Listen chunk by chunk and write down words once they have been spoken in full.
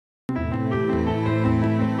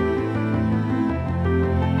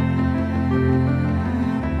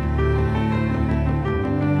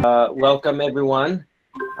Welcome, everyone.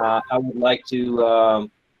 I would like to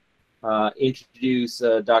introduce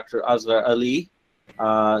Dr. Asghar-Ali.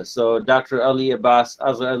 So Dr. Ali Abbas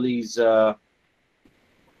Asghar-Ali's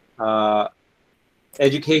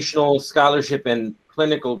educational scholarship and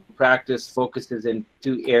clinical practice focuses in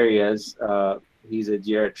two areas. He's a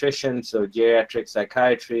geriatrician, so geriatric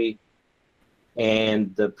psychiatry,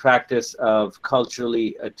 and the practice of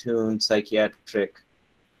culturally attuned psychiatric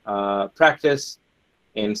practice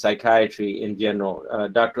in psychiatry in general.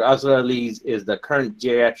 Dr. Asghar-Ali is the current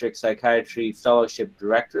Geriatric Psychiatry Fellowship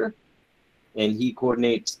Director, and he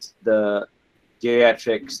coordinates the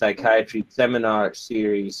Geriatric Psychiatry Seminar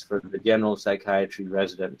Series for the General Psychiatry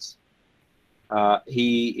residents.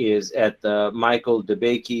 He is at the Michael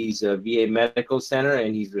DeBakey's VA Medical Center,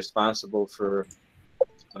 and he's responsible for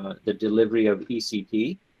the delivery of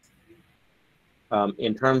ECT.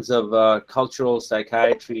 In terms of cultural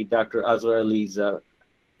psychiatry, Dr. Asghar-Ali's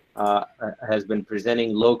has been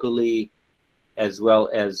presenting locally as well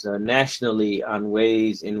as nationally on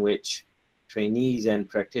ways in which trainees and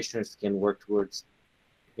practitioners can work towards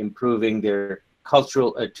improving their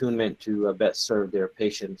cultural attunement to best serve their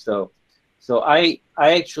patients. So I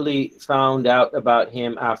actually found out about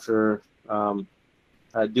him after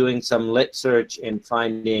doing some lit search and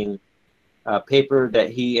finding a paper that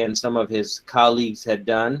he and some of his colleagues had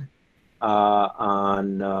done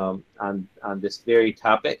on this very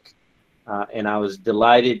topic, and I was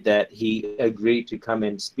delighted that he agreed to come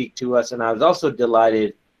and speak to us. And I was also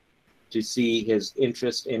delighted to see his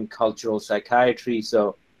interest in cultural psychiatry.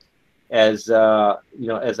 So, as you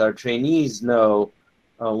know, as our trainees know,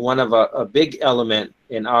 one of a big element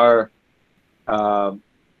in our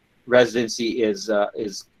residency is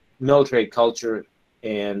military culture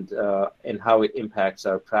and how it impacts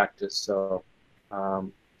our practice. So.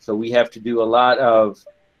 So we have to do a lot of,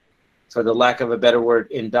 for the lack of a better word,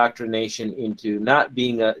 indoctrination into not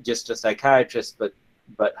being just a psychiatrist, but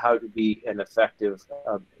how to be an effective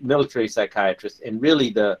military psychiatrist. And really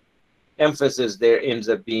the emphasis there ends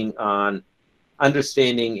up being on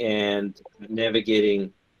understanding and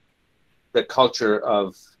navigating the culture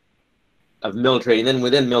of military. And then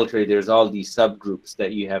within military, there's all these subgroups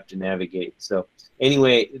that you have to navigate. So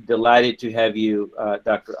anyway, delighted to have you,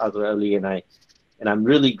 Dr. Asghar-Ali, and I'm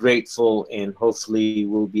really grateful, and hopefully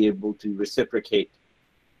we'll be able to reciprocate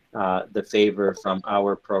the favor from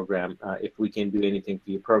our program if we can do anything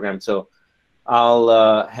for your program. So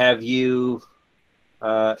I'll have you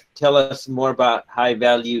tell us more about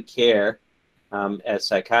high-value care as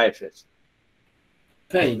psychiatrists.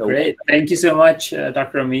 Okay, great. Thank you so much,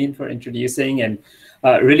 Dr. Amin, for introducing, and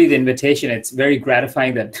really the invitation. It's very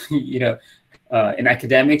gratifying that, you know, in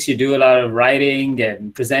academics, you do a lot of writing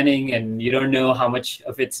and presenting, and you don't know how much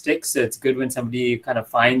of it sticks. So it's good when somebody kind of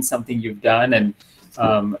finds something you've done and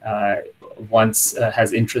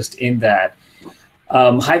has interest in that.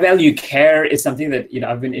 High-value care is something that, you know,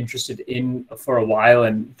 I've been interested in for a while,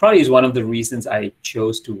 and probably is one of the reasons I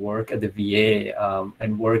chose to work at the VA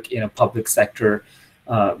and work in a public sector,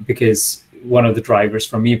 because one of the drivers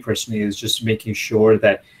for me personally is just making sure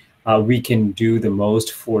that we can do the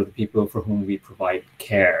most for the people for whom we provide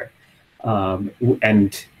care,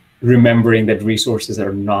 and remembering that resources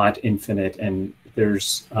are not infinite, and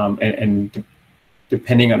there's and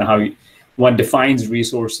depending on how one defines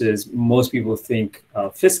resources, most people think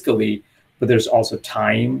fiscally, but there's also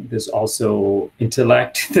time, there's also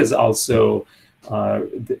intellect, there's also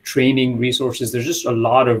the training resources. There's just a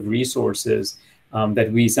lot of resources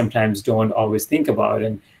that we sometimes don't always think about.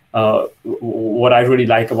 And what I really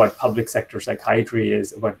like about public sector psychiatry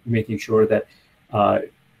is about making sure that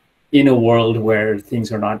in a world where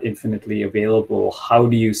things are not infinitely available, how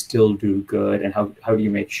do you still do good, and how do you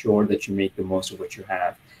make sure that you make the most of what you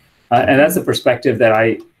have? And that's the perspective that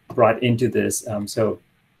I brought into this. So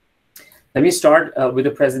let me start with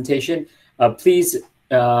a presentation. Please,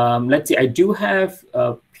 let's see, I do have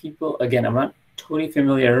people, again, I'm not totally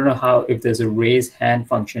familiar. I don't know if there's a raise hand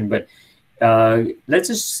function, but let's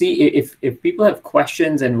just see if people have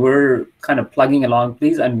questions and we're kind of plugging along.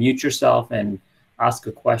 Please unmute yourself and ask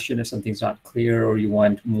a question if something's not clear or you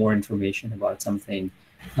want more information about something.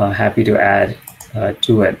 Happy to add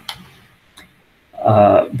to it.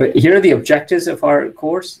 But here are the objectives of our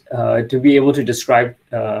course: to be able to describe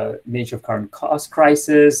nature of current cost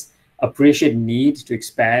crisis, appreciate need to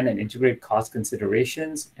expand and integrate cost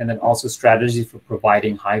considerations, and then also strategies for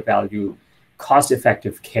providing high-value,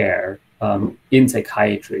 cost-effective care in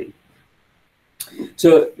psychiatry.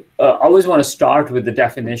 So I always want to start with the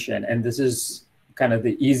definition, and this is kind of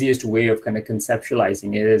the easiest way of kind of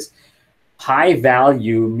conceptualizing it. Is high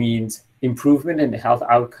value means improvement in health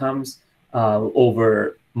outcomes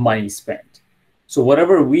over money spent. So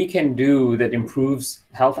whatever we can do that improves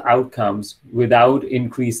health outcomes without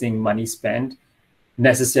increasing money spent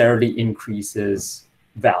necessarily increases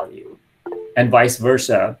value, and vice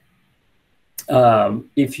versa.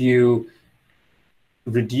 If you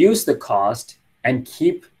reduce the cost and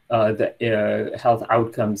keep the health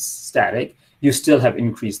outcomes static, you still have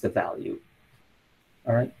increased the value.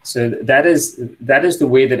 All right. So that is the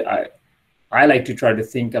way that I like to try to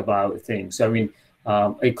think about things. So I mean,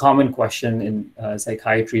 a common question in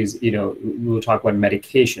psychiatry is, we'll talk about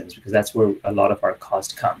medications because that's where a lot of our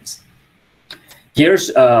cost comes. Here's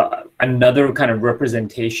another kind of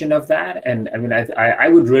representation of that. And I mean, I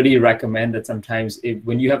would really recommend that sometimes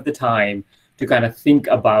when you have the time to kind of think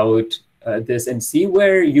about this and see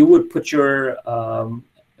where you would put your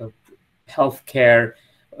healthcare,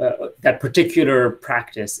 that particular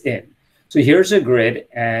practice in. So here's a grid,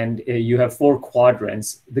 and you have 4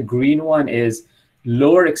 quadrants. The green one is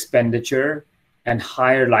lower expenditure and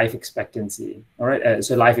higher life expectancy. All right,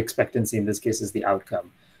 so life expectancy in this case is the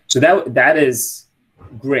outcome. So that is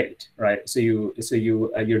great, right? So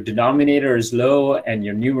your denominator is low and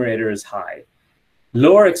your numerator is high.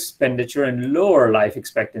 Lower expenditure and lower life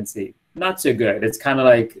expectancy, not so good. It's kind of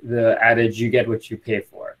like the adage, you get what you pay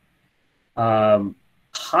for.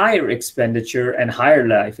 Higher expenditure and higher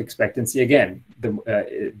life expectancy, again,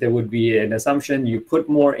 there would be an assumption you put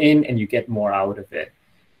more in and you get more out of it.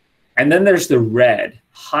 And then there's the red,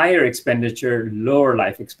 higher expenditure, lower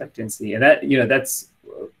life expectancy. And that, that's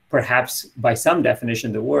perhaps by some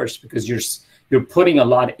definition the worst, because you're putting a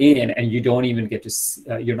lot in and you don't even get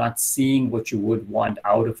to, you're not seeing what you would want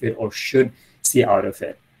out of it or should see out of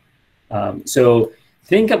it. So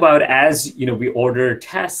think about, as we order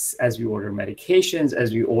tests, as we order medications,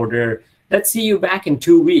 as we order, let's see you back in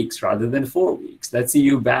 2 weeks rather than 4 weeks. Let's see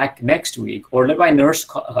you back next week, or let my nurse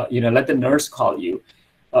call, let the nurse call you.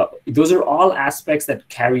 Those are all aspects that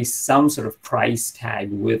carry some sort of price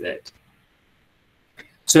tag with it.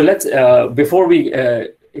 So let's, before we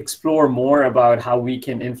explore more about how we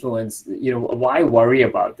can influence, why worry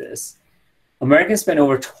about this? Americans spend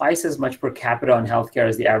over twice as much per capita on healthcare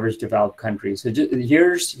as the average developed country. So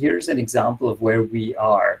here's an example of where we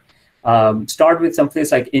are. Start with some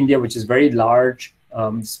place like India, which is very large,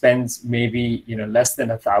 spends maybe less than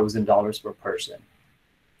 $1,000 per person.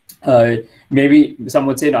 Maybe some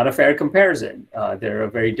would say not a fair comparison. They're a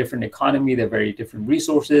very different economy. They're very different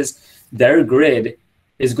resources. Their grid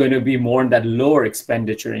is going to be more in that lower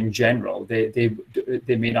expenditure in general. They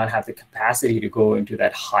may not have the capacity to go into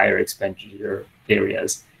that higher expenditure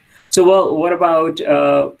areas. So, well, what about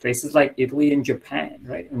places like Italy and Japan,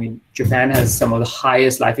 right? I mean, Japan has some of the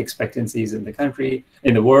highest life expectancies in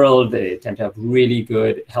the world. They tend to have really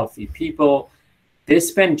good, healthy people. They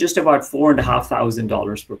spend just about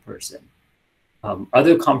 $4,500 per person.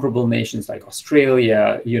 Other comparable nations like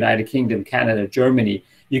Australia, United Kingdom, Canada, Germany,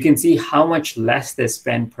 you can see how much less they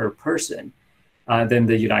spend per person than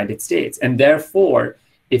the United States. And therefore,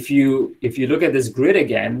 if you look at this grid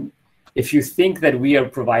again, if you think that we are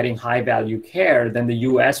providing high value care, then the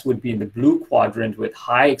US would be in the blue quadrant with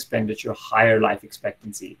high expenditure, higher life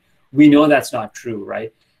expectancy. We know that's not true,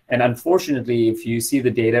 right? And unfortunately, if you see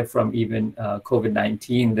the data from even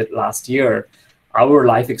COVID-19 that last year, our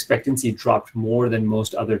life expectancy dropped more than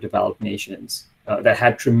most other developed nations. That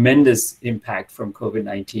had tremendous impact from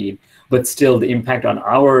COVID-19, but still the impact on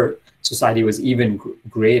our society was even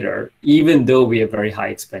greater, even though we have very high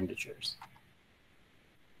expenditures.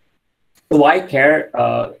 So why care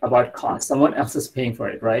about cost? Someone else is paying for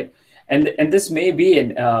it, right? And this may be,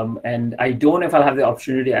 and I don't know if I'll have the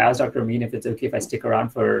opportunity. I asked Dr. Amin if it's okay if I stick around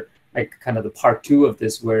for like kind of the part 2 of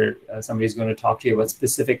this, where somebody's going to talk to you about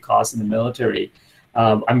specific costs in the military.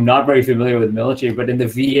 I'm not very familiar with the military, but in the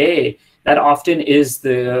VA, that often is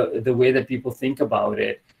the way that people think about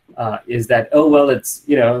it, is that, oh, well, it's,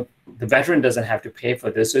 the veteran doesn't have to pay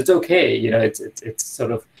for this, so it's okay. It's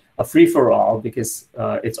sort of a free-for-all because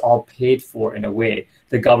it's all paid for in a way.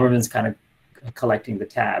 The government's kind of collecting the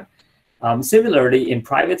tab. Similarly, in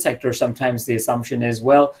private sector, sometimes the assumption is,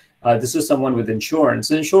 well, this is someone with insurance.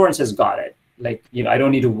 So insurance has got it. Like, I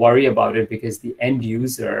don't need to worry about it because the end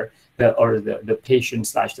user, the patient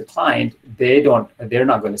 / the client, they're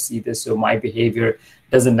not going to see this. So my behavior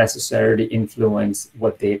doesn't necessarily influence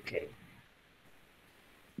what they pay.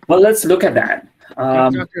 Well, let's look at that.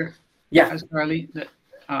 Dr. Asghar-Ali,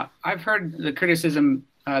 I've heard the criticism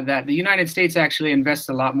that the United States actually invests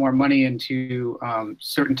a lot more money into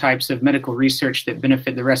certain types of medical research that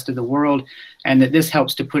benefit the rest of the world, and that this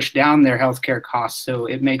helps to push down their healthcare costs. So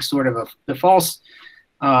it makes sort of the false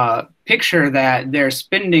picture that they're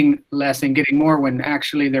spending less and getting more when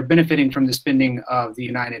actually they're benefiting from the spending of the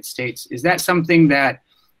United States. Is that something that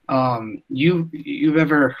you've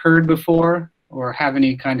ever heard before or have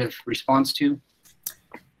any kind of response to?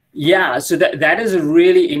 Yeah, so that is a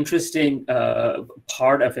really interesting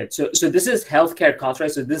part of it. So this is healthcare costs,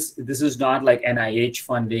 right? So this is not like NIH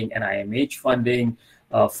funding, NIMH funding,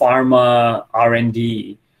 pharma,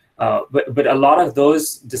 R&D. But a lot of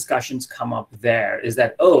those discussions come up there is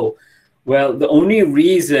that, oh, well, the only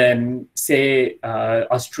reason, say,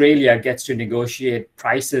 Australia gets to negotiate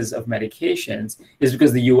prices of medications is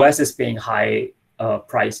because the US is paying high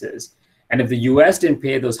prices. And if the US didn't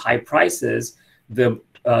pay those high prices, the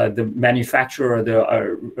manufacturer or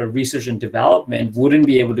the research and development wouldn't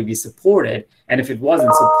be able to be supported. And if it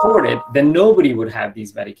wasn't supported, then nobody would have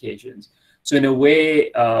these medications. So in a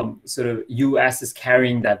way, sort of US is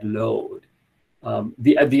carrying that load.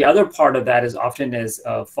 The other part of that is often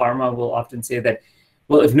pharma will often say that,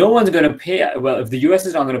 well, if no one's going to pay, well, if the US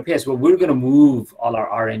is not going to pay us, well, we're going to move all our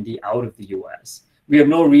R&D out of the US. We have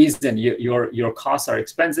no reason. Your costs are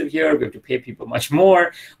expensive here. We have to pay people much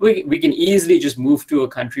more. We can easily just move to a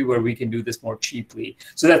country where we can do this more cheaply.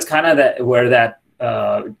 So that's kind of where that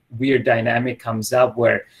weird dynamic comes up.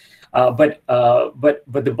 Where, but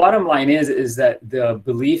the bottom line is that the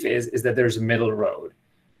belief is that there's a middle road.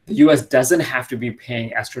 The U.S. doesn't have to be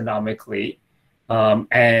paying astronomically,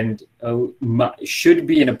 and should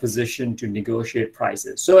be in a position to negotiate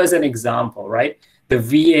prices. So as an example, right? The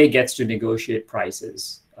VA gets to negotiate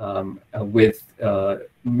prices with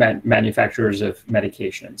manufacturers of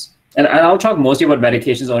medications. And I'll talk mostly about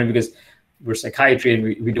medications only because we're psychiatry and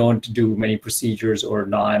we don't do many procedures or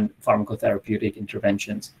non-pharmacotherapeutic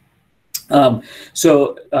interventions. But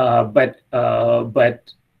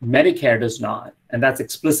Medicare does not. And that's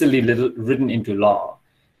explicitly written into law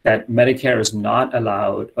that Medicare is not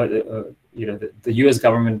allowed, the US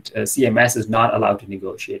government, CMS is not allowed to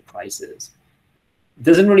negotiate prices.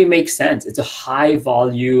 Doesn't really make sense. It's a high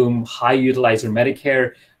volume, high utilizer.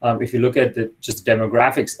 Medicare, if you look at just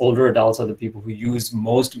demographics, older adults are the people who use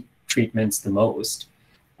most treatments the most.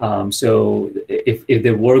 So if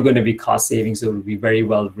there were going to be cost savings, it would be very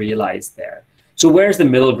well realized there. So where's the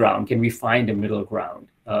middle ground? Can we find a middle ground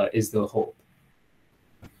is the hope.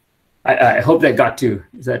 I hope that got to,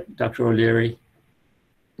 is that Dr. O'Leary?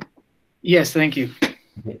 Yes, thank you.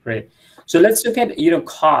 Okay, great. So let's look at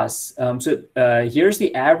costs. Here's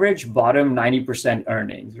the average bottom 90%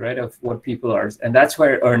 earnings, right, of what people are, and that's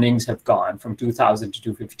where earnings have gone from 2000 to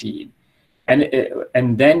 2015.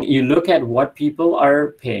 And then you look at what people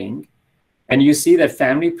are paying, and you see that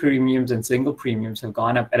family premiums and single premiums have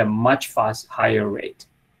gone up at a much higher rate,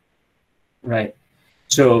 right?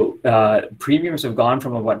 So premiums have gone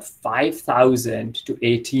from about 5,000 to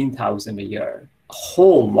 18,000 a year, a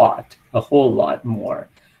whole lot more.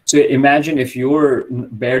 So imagine if you're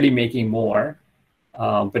barely making more,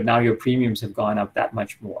 but now your premiums have gone up that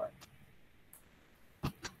much more.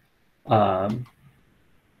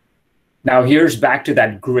 Now here's back to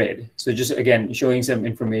that grid. So just again, showing some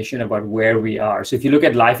information about where we are. So if you look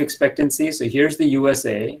at life expectancy, so here's the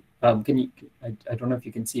USA. I don't know if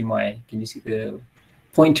you can see can you see the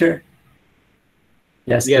pointer?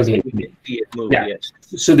 Yes. Yes. Okay. Yeah. Yes.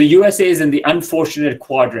 So the USA is in the unfortunate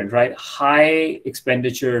quadrant, right? High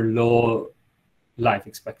expenditure, low life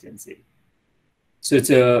expectancy. So it's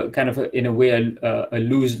a kind of in a way a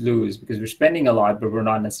lose-lose because we're spending a lot, but we're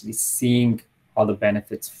not necessarily seeing all the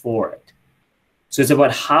benefits for it. So it's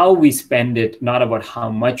about how we spend it, not about how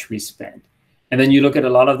much we spend. And then you look at a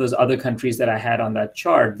lot of those other countries that I had on that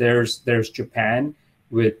chart. There's Japan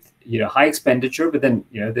with high expenditure, but then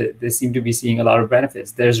they seem to be seeing a lot of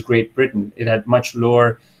benefits. There's Great Britain. It had much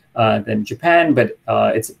lower than Japan, but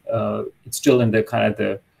it's still in the kind of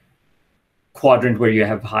the quadrant where you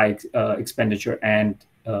have high expenditure and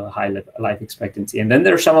high life expectancy. And then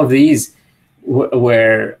there are some of these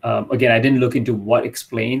where again, I didn't look into what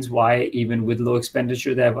explains why even with low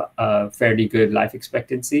expenditure they have a fairly good life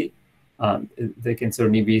expectancy. There can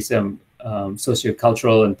certainly be some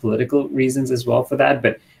sociocultural and political reasons as well for that,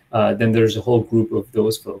 but then there's a whole group of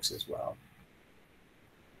those folks as well.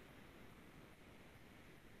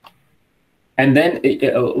 And then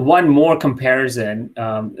one more comparison.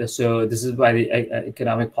 So this is by the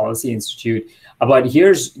Economic Policy Institute about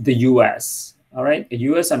here's the US, all right? The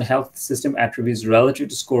US on health system attributes relative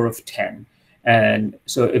to score of 10. And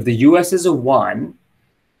so if the US is a 1,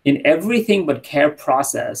 in everything but care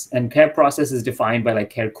process, and care process is defined by like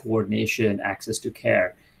care coordination, access to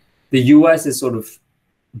care, the US is sort of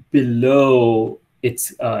below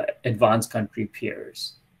its advanced country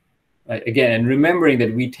peers. Right? Again, and remembering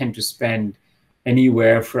that we tend to spend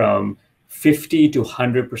anywhere from 50 to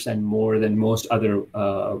 100% more than most other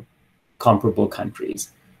comparable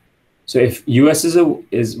countries. So if US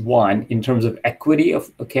is one in terms of equity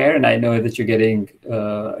of care, and I know that you're getting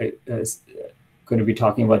going to be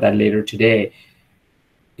talking about that later today.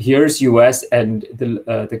 Here's US, and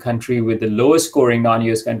the country with the lowest scoring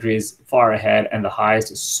non-US country is far ahead, and the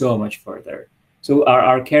highest is so much further. So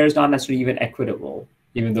our care is not necessarily even equitable,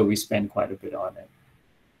 even though we spend quite a bit on it.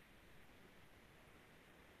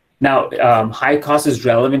 Now, high cost is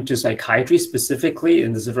relevant to psychiatry specifically,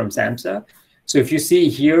 and this is from SAMHSA. So if you see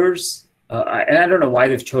here's, and I don't know why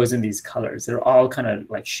they've chosen these colors. They're all kind of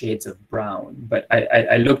like shades of brown, but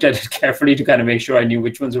I looked at it carefully to kind of make sure I knew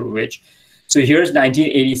which ones were which. So here's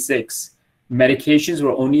 1986. Medications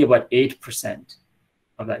were only about 8%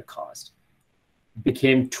 of that cost.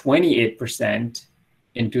 Became 28%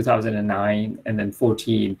 in 2009 and then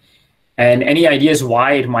 14. And any ideas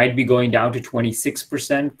why it might be going down to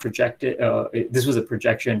 26% projected? This was a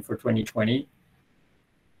projection for 2020.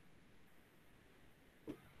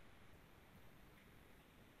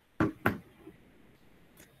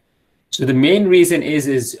 So the main reason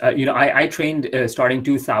is you know, I trained starting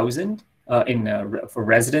 2000 for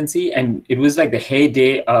residency, and it was like the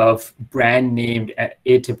heyday of brand named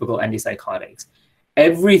atypical antipsychotics.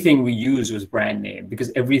 Everything we used was brand name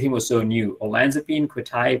because everything was so new. Olanzapine,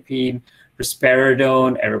 quetiapine,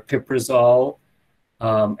 risperidone, aripiprazole,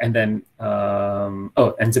 and then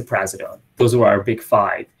and ziprasidone. Those were our big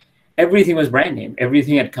five. Everything was brand name.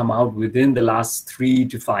 Everything had come out within the last 3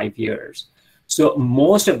 to 5 years. So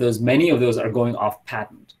most of those, many of those are going off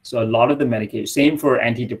patent. So a lot of the medication, same for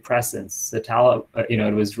antidepressants. You know,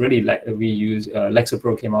 it was really like we used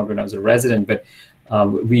Lexapro came out when I was a resident, but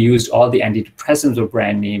we used all the antidepressants were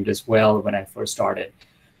brand named as well when I first started.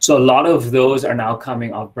 So a lot of those are now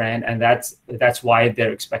coming off brand, and that's why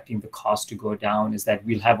they're expecting the cost to go down. Is that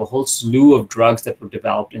we'll have a whole slew of drugs that were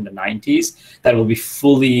developed in the 90s that will be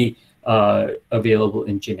fully available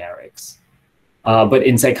in generics. But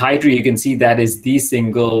in psychiatry, you can see that is the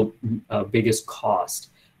single biggest cost.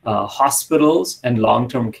 Hospitals and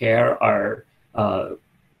long-term care are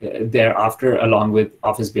thereafter, along with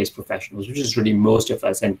office-based professionals, which is really most of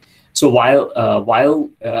us. And so while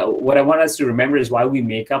what I want us to remember is while we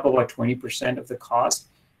make up about 20% of the cost,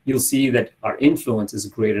 you'll see that our influence is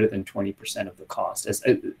greater than 20% of the cost.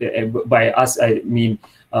 By us, I mean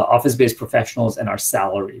office-based professionals and our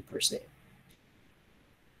salary per se.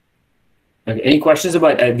 Okay, any questions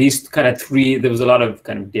about these kind of three? There was a lot of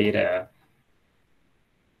kind of data.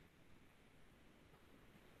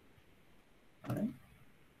 All right.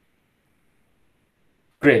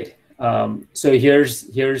 Great. So here's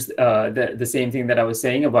the same thing that I was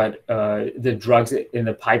saying about the drugs in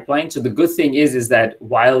the pipeline. So the good thing is that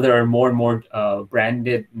while there are more and more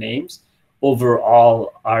branded names,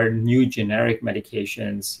 overall our new generic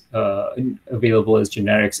medications available as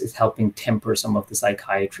generics is helping temper some of the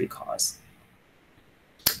psychiatry costs.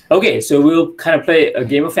 Okay, so we'll kind of play a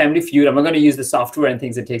game of Family Feud. I'm not going to use the software and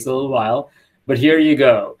things. It takes a little while, but here you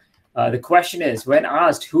go. The question is, when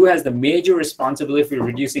asked who has the major responsibility for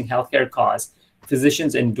reducing healthcare costs,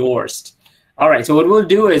 physicians endorsed. All right, so what we'll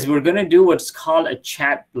do is we're going to do what's called a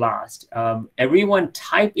chat blast. Everyone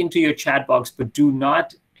type into your chat box, but do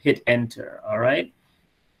not hit enter, all right?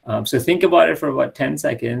 So think about it for about 10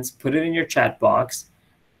 seconds, put it in your chat box.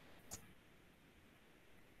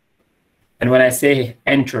 And when I say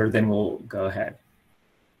enter, then we'll go ahead.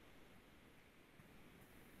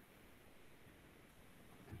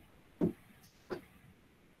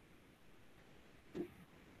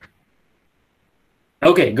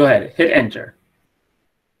 Okay, go ahead, hit enter.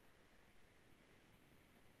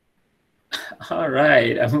 All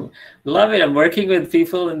right, love it. I'm working with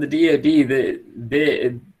people in the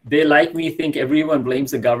DoD. They like me think everyone blames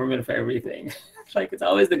the government for everything. It's like it's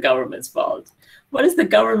always the government's fault. What has the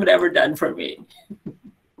government ever done for me?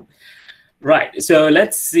 Right, so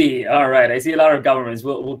let's see. All right, I see a lot of governments.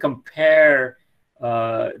 We'll compare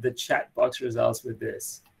the chat box results with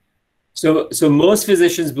this. So most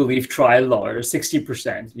physicians believe trial lawyers,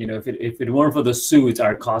 60%. You know, if it weren't for the suits,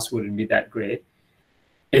 our costs wouldn't be that great.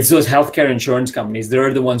 It's those healthcare insurance companies.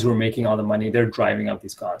 They're the ones who are making all the money. They're driving up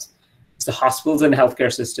these costs. It's the hospitals and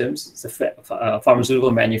healthcare systems. It's the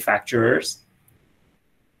pharmaceutical manufacturers,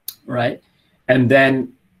 right? And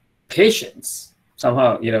then patients.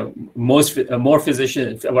 Somehow, you know, more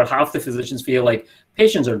physicians, about half the physicians feel like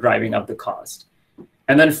patients are driving up the cost.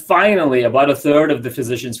 And then finally, about a third of the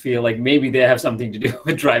physicians feel like maybe they have something to do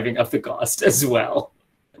with driving up the cost as well.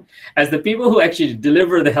 As the people who actually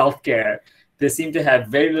deliver the healthcare, they seem to have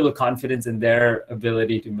very little confidence in their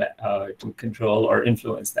ability to control or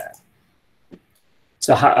influence that.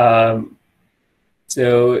 So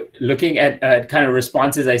looking at kind of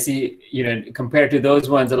responses, I see, compared to those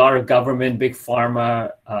ones, a lot of government, big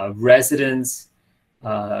pharma, residents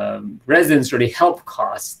really help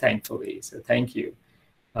costs, thankfully. So thank you.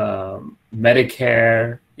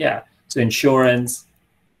 Medicare, yeah. So insurance.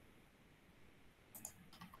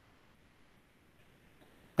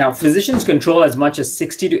 Now, physicians control as much as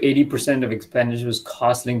 60 to 80% of expenditures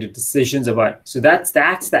cost linked to decisions about, so that's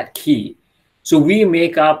that key. So we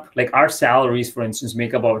make up, like our salaries, for instance,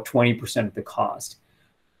 make up about 20% of the cost.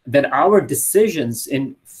 Then our decisions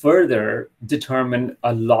in further determine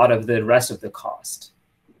a lot of the rest of the cost,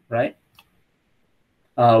 right?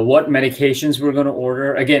 What medications we're going to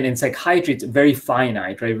order. Again, in psychiatry, it's very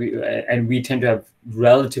finite, right? We tend to have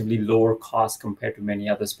relatively lower costs compared to many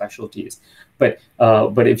other specialties. But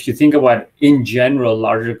if you think about in general,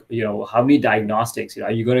 larger, how many diagnostics?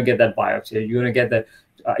 Are you going to get that biopsy? Are you going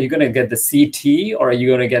to get the CT, or are you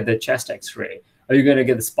going to get the chest X-ray? Are you going to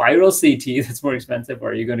get the spiral CT that's more expensive,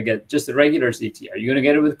 or are you going to get just the regular CT? Are you going to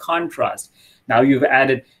get it with contrast? Now you've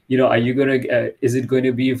added, are you going to? Is it going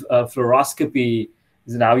to be fluoroscopy?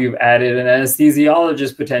 Now you've added an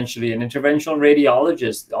anesthesiologist, potentially an interventional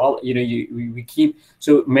radiologist. We keep,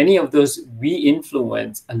 so many of those, we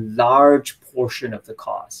influence a large portion of the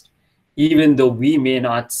cost, even though we may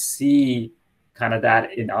not see kind of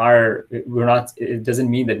that in it doesn't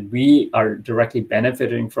mean that we are directly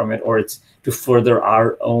benefiting from it, or it's to further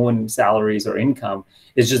our own salaries or income.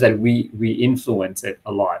 It's just that we influence it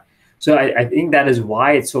a lot. So I think that is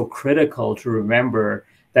why it's so critical to remember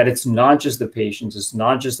that it's not just the patients, it's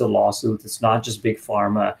not just the lawsuits, it's not just big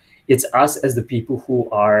pharma, it's us as the people who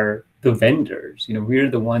are the vendors. We're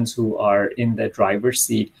the ones who are in the driver's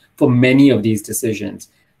seat for many of these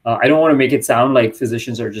decisions. I don't want to make it sound like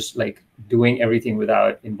physicians are just like doing everything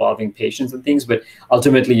without involving patients and things, but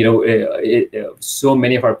ultimately, so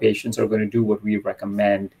many of our patients are going to do what we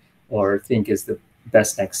recommend or think is the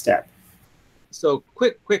best next step. So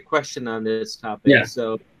quick question on this topic. Yeah.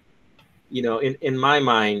 So, in my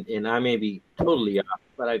mind, and I may be totally off,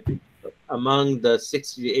 but among the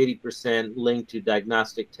 60 to 80% linked to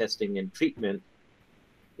diagnostic testing and treatment,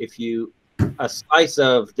 a slice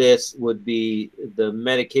of this would be the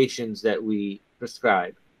medications that we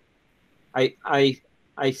prescribe. I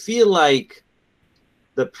feel like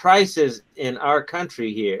the prices in our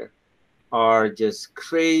country here are just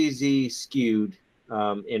crazy skewed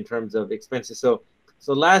in terms of expenses. So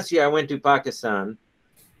last year I went to Pakistan,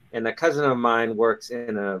 and a cousin of mine works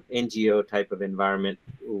in a NGO type of environment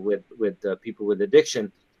with people with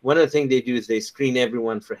addiction. One of the things they do is they screen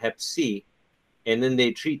everyone for Hep C, and then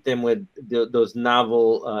they treat them with those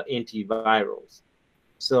novel antivirals.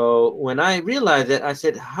 So when I realized that, I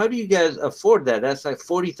said, how do you guys afford that? That's like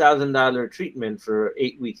 $40,000 treatment for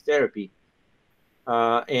 8-week therapy.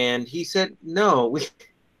 And he said, no,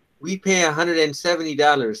 we pay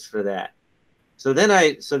 $170 for that. So then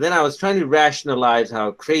I was trying to rationalize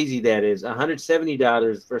how crazy that is,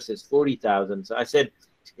 $170 versus $40,000. So I said,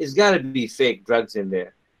 it's got to be fake drugs in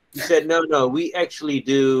there. He said, no, we actually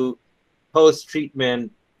do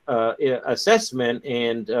post-treatment assessment,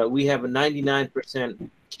 and we have a 99%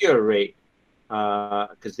 cure rate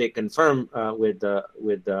because they confirm with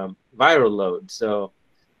viral load. So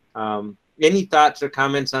any thoughts or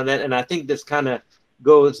comments on that? And I think this kind of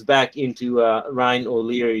goes back into Ryan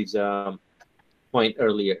O'Leary's point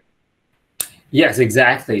earlier. Yes,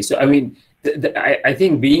 exactly. So, I mean, I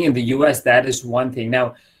think being in the US, that is one thing.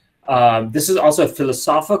 Now, this is also a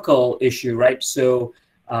philosophical issue, right? So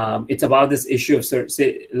it's about this issue of,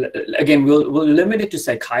 again, we'll limit it to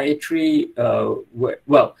psychiatry.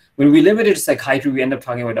 Well, when we limit it to psychiatry, we end up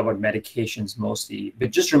talking about medications mostly.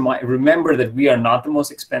 But just remember that we are not the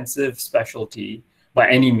most expensive specialty by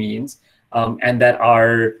any means, and that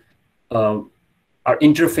our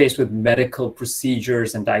interface with medical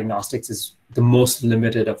procedures and diagnostics is the most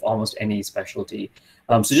limited of almost any specialty.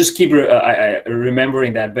 So just keep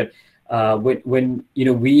remembering that. But when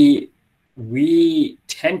we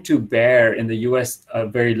tend to bear in the US a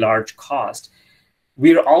very large cost,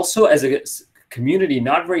 we are also as a community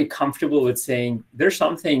not very comfortable with saying there's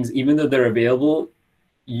some things, even though they're available,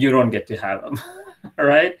 you don't get to have them,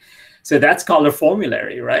 right? So that's called a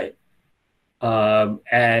formulary, right?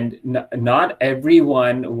 And not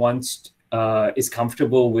everyone is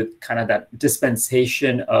comfortable with kind of that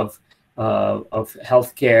dispensation of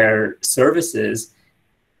healthcare services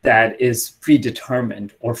that is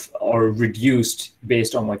predetermined or reduced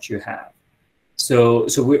based on what you have. So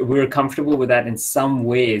we're comfortable with that in some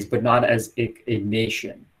ways, but not as a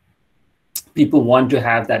nation. People want to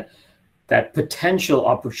have that potential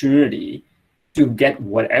opportunity to get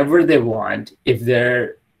whatever they want if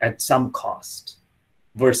they're at some cost,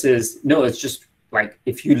 versus no, it's just like,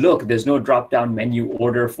 if you look, there's no drop-down menu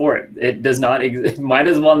order for it. It does not exist. It might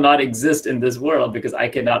as well not exist in this world because I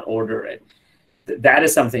cannot order it. That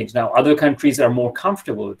is something. Now, other countries are more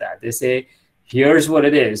comfortable with that. They say, here's what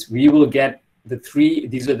it is. We will get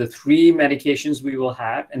these are the three medications we will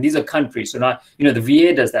have. And these are countries. So not, the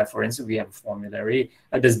VA does that, for instance. We have a formulary.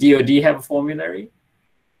 Does DOD have a formulary?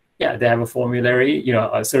 Yeah, they have a formulary.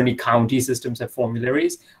 Certainly county systems have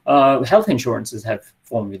formularies. Health insurances have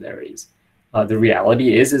formularies. The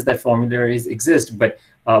reality is that formularies exist, but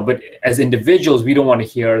as individuals, we don't want to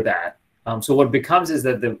hear that. So what becomes is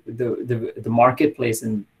that the marketplace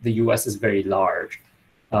in the U.S. is very large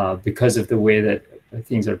because of the way that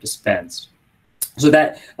things are dispensed. So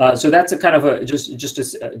that's a kind of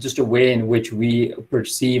just a way in which we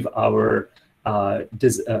perceive our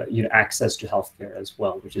access to healthcare as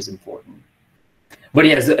well, which is important. But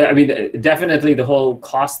yes, I mean, definitely the whole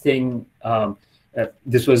cost thing.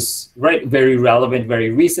 This was very relevant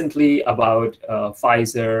very recently about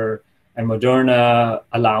Pfizer and Moderna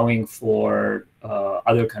allowing for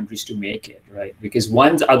other countries to make it, right? Because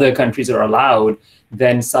once other countries are allowed,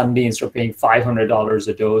 then suddenly instead of paying $500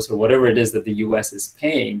 a dose or whatever it is that the US is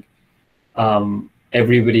paying,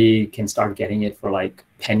 everybody can start getting it for like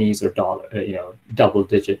pennies or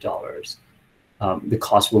double-digit dollars. The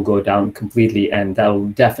cost will go down completely, and that will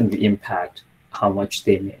definitely impact how much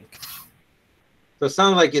they make. So it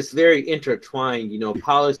sounds like it's very intertwined,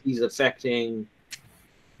 policies affecting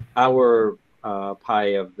our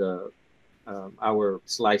pie of the, our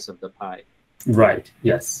slice of the pie. Right,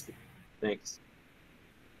 yes. Thanks.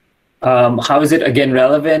 How is it, again,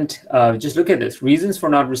 relevant? Just look at this. Reasons for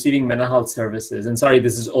not receiving mental health services. And sorry,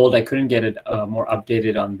 this is old. I couldn't get it more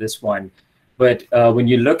updated on this one. But when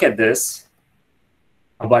you look at this,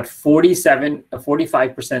 about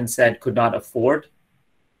 45% said could not afford,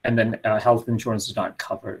 and then health insurance does not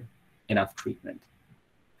cover enough treatment.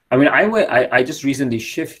 I mean, I just recently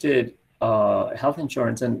shifted health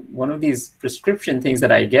insurance, and one of these prescription things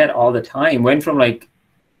that I get all the time went from like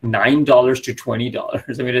 $9 to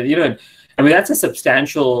 $20. I mean, that's a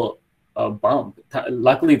substantial bump.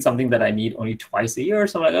 Luckily, it's something that I need only twice a year,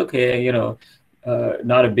 so I'm like, okay,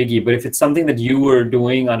 not a biggie. But if it's something that you were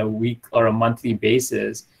doing on a week or a monthly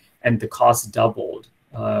basis, and the cost doubled,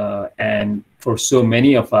 and for so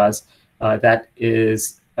many of us, that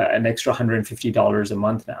is an extra $150 a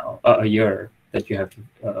month now, a year, that you have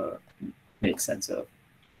to make sense of.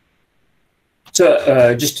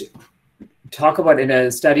 So just talk about, in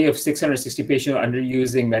a study of 660 patients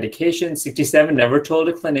underusing medication, 67 never told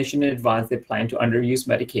a clinician in advance they plan to underuse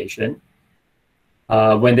medication.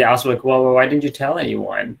 When they asked, like, well, why didn't you tell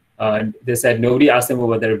anyone? They said nobody asked them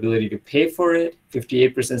about their ability to pay for it.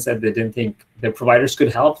 58% said they didn't think their providers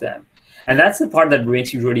could help them. And that's the part that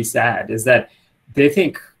makes you really sad, is that they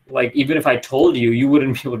think, like, even if I told you, you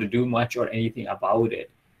wouldn't be able to do much or anything about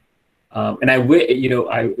it. And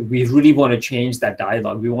we really want to change that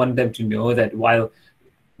dialogue. We want them to know that while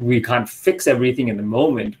we can't fix everything in the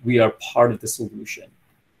moment, we are part of the solution.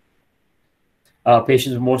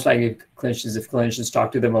 Patients are most likely clinicians if clinicians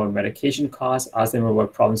talk to them about medication costs, ask them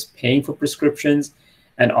about problems paying for prescriptions,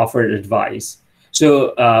 and offer advice.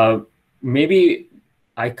 So maybe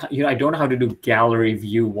I don't know how to do gallery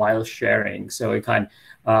view while sharing, so I can't.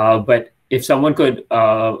 But if someone could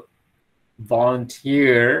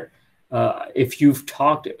volunteer, if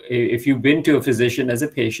you've been to a physician as a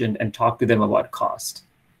patient and talked to them about cost.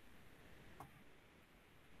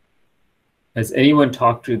 Has anyone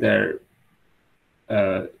talked to their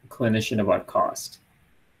clinician about cost?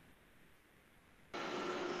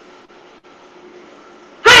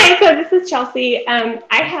 Hi, so this is Chelsea. I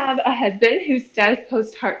have a husband who does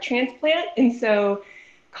post-heart transplant, and so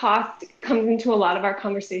cost comes into a lot of our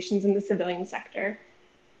conversations in the civilian sector.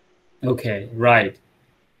 Okay, right.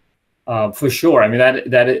 For sure. I mean,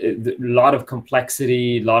 that a lot of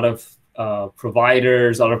complexity, a lot of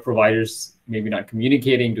providers maybe not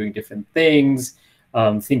communicating, doing different things,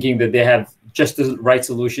 thinking that they have just the right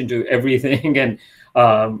solution to everything, and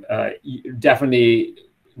definitely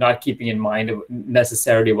not keeping in mind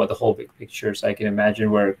necessarily about the whole big picture. So I can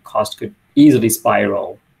imagine where cost could easily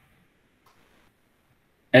spiral,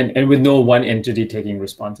 and with no one entity taking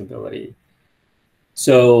responsibility.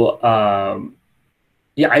 So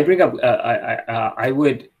yeah, I bring up,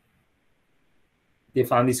 they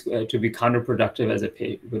found these to be counterproductive as a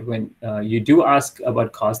patient. But when you do ask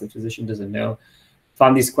about cost, the physician doesn't know,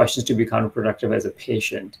 found these questions to be counterproductive as a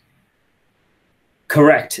patient.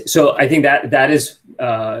 Correct. So I think that is,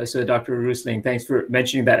 so Dr. Rusling, thanks for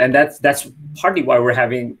mentioning that. And that's partly why we're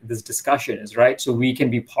having this discussion is, right? So we can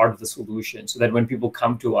be part of the solution so that when people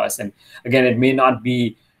come to us, and again, it may not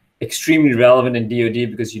be extremely relevant in DoD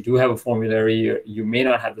because you do have a formulary, you may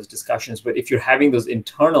not have those discussions, but if you're having those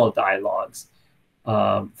internal dialogues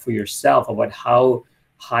for yourself about how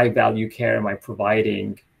high value care am I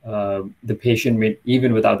providing, the patient may,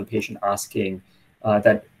 even without the patient asking,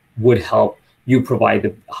 that would help you provide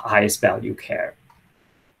the highest value care.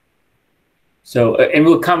 So, and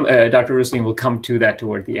we'll come, Dr. Rusling will come to that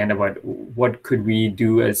toward the end about what could we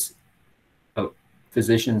do as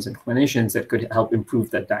physicians and clinicians that could help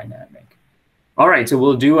improve that dynamic. All right, so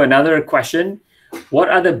we'll do another question. What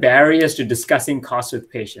are the barriers to discussing costs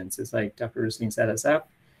with patients? It's like Dr. Rusling set us up.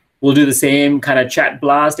 We'll do the same kind of chat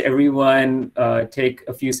blast. Everyone take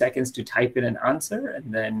a few seconds to type in an answer.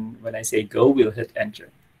 And then when I say go, we'll hit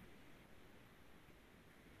enter.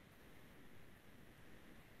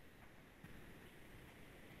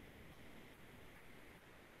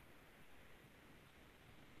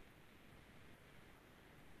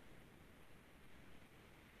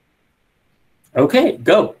 Okay,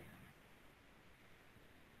 go.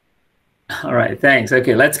 All right, thanks.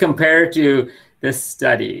 Okay, let's compare to this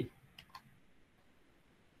study.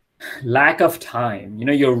 Lack of time. You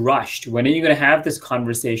know, you're rushed. When are you going to have this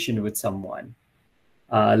conversation with someone?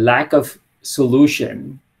 Lack of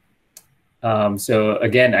solution. So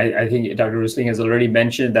again, I think Dr. Rusling has already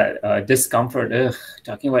mentioned that discomfort. Ugh,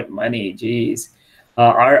 talking about money, geez.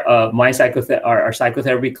 Our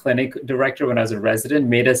psychotherapy clinic director, when I was a resident,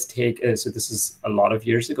 made us take, so this is a lot of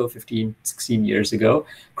years ago, 15, 16 years ago,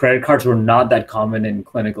 credit cards were not that common in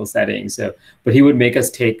clinical settings. So, but he would make us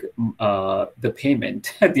take the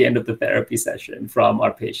payment at the end of the therapy session from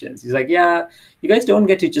our patients. He's like, yeah, you guys don't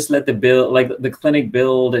get to just let the bill, like the clinic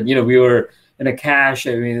build. And, you know, we were in a cash.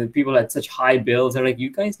 I mean, people had such high bills. They're like, you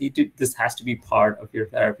guys need to, this has to be part of your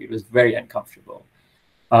therapy. It was very uncomfortable.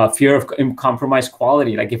 Fear of compromised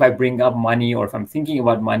quality. Like if I bring up money or if I'm thinking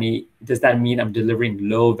about money, does that mean I'm delivering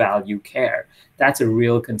low value care? That's a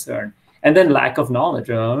real concern. And then lack of knowledge.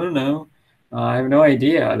 I don't know. I have no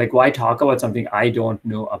idea. Like why talk about something I don't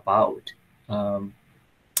know about?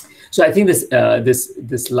 So I think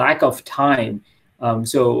this lack of time.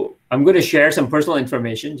 So I'm going to share some personal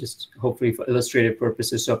information, just hopefully for illustrative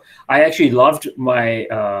purposes. So I actually loved my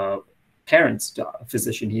parents'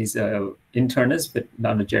 physician. He's an internist, but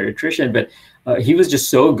not a geriatrician, but he was just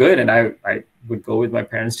so good. And I would go with my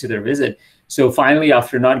parents to their visit. So finally,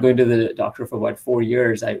 after not going to the doctor for about 4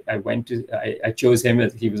 years, I chose him.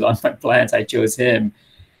 He was on my plans. I chose him.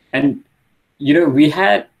 And, you know, we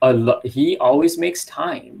had he always makes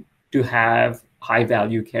time to have high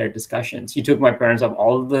value care discussions. He took my parents off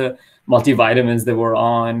all the multivitamins they were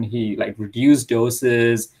on. He like reduced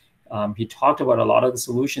doses. He talked about a lot of the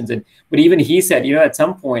solutions, but even he said, you know, at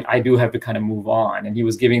some point I do have to kind of move on. And he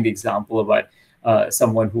was giving the example about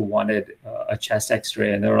someone who wanted a chest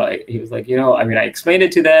X-ray, and they were like, he was like, you know, I mean, I explained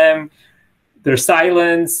it to them. There's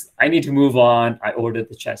silence. I need to move on. I ordered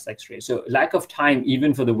the chest X-ray. So lack of time,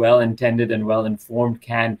 even for the well-intended and well-informed,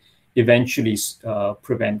 can eventually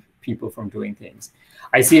prevent people from doing things.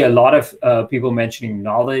 I see a lot of people mentioning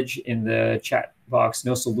knowledge in the chat box.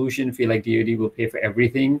 No solution. Feel like DoD will pay for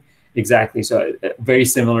everything. Exactly. So very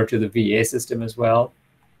similar to the VA system as well.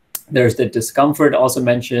 There's the discomfort also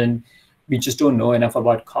mentioned. We just don't know enough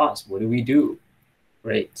about cost. What do we do?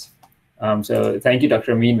 Great. So thank you,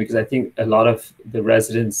 Dr. Amin, because I think a lot of the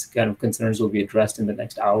residents' kind of concerns will be addressed in the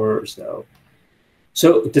next hour or so.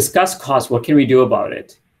 So discuss cost. What can we do about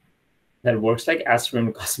it? That works like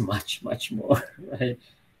aspirin costs much, much more, right?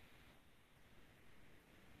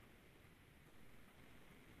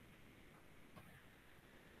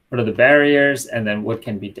 What are the barriers, and then what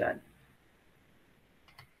can be done?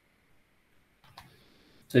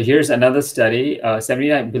 So here's another study.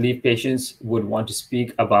 79 believe patients would want to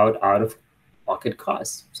speak about out-of-pocket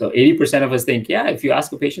costs. So 80% of us think, yeah, if you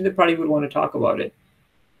ask a patient, they probably would want to talk about it.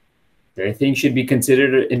 They think should be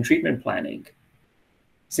considered in treatment planning.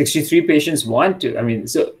 63 patients want to. I mean,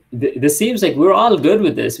 so this seems like we're all good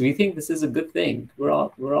with this. We think this is a good thing. We're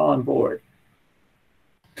all on board.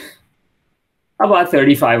 About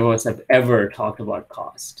 35 of us have ever talked about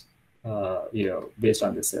cost, you know, based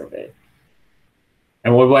on the survey.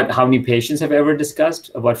 And what about how many patients have ever discussed?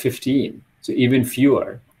 About 15, so even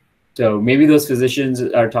fewer. So maybe those physicians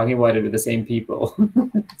are talking about it with the same people.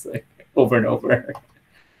 It's like over and over.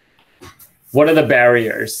 What are the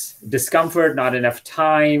barriers? Discomfort, not enough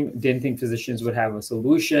time. Didn't think physicians would have a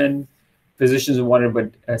solution. Physicians who wanted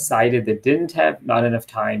but cited that didn't have not enough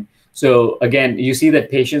time. So again, you see that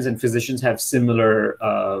patients and physicians have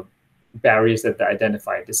similar barriers that they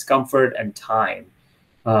identify. Discomfort and time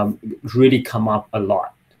really come up a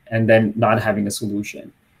lot, and then not having a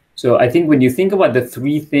solution. So I think when you think about the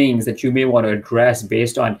three things that you may want to address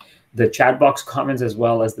based on the chat box comments as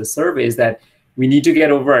well as the surveys, that we need to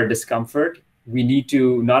get over our discomfort. We need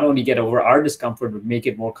to not only get over our discomfort, but make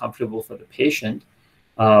it more comfortable for the patient.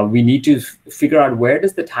 We need to figure out where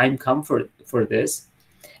does the time come for this.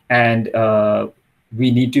 And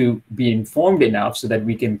we need to be informed enough so that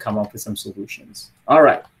we can come up with some solutions. All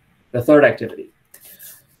right, the third activity.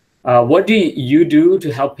 What do you do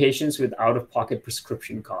to help patients with out-of-pocket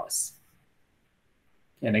prescription costs?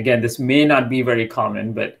 And again, this may not be very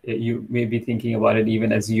common, but you may be thinking about it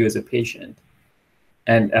even as you as a patient.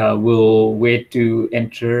 And we'll wait to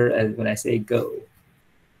enter when I say go.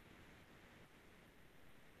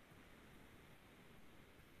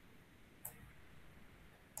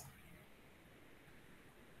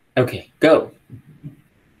 Okay, go.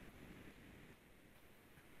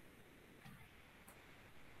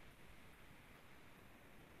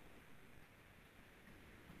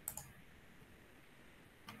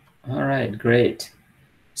 All right, great.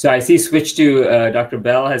 So I see switch to, Dr.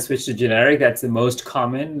 Bell has switched to generic. That's the most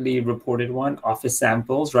commonly reported one. Office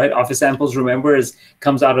samples, right? Office samples, remember,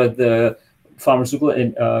 comes out of the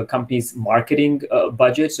pharmaceutical company's marketing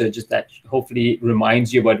budget. So just that hopefully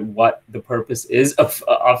reminds you about what the purpose is of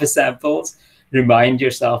office samples. Remind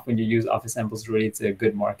yourself when you use office samples, really, it's a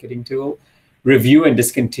good marketing tool. Review and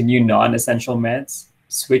discontinue non-essential meds.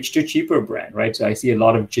 Switch to cheaper brand, right? So I see a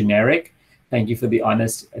lot of generic. Thank you for the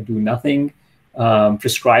honest do nothing.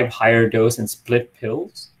 Prescribe higher dose and split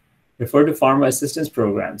pills. Refer to pharma assistance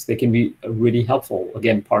programs. They can be really helpful.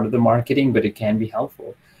 Again, part of the marketing, but it can be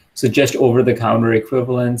helpful. Suggest over-the-counter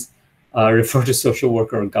equivalents. Refer to social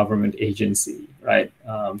worker or government agency, right?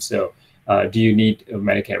 Do you need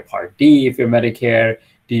Medicare Part D if you're Medicare?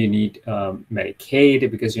 Do you need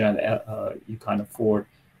Medicaid because you can't afford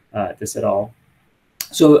this at all?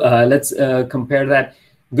 So let's compare that.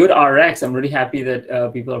 Good RX, I'm really happy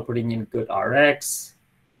that people are putting in good RX.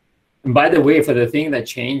 And by the way, for the thing that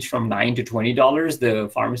changed from $9 to $20, the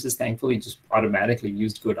pharmacist thankfully just automatically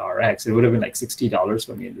used good RX. It would have been like $60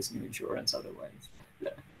 for me in this new insurance otherwise.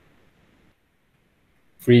 Yeah.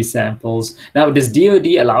 Free samples. Now, does DoD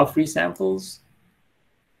allow free samples?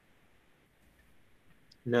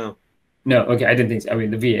 No. No, okay, I didn't think so. I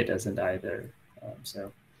mean, the VA doesn't either,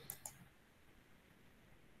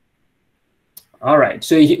 All right,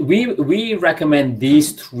 so we recommend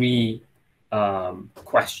these three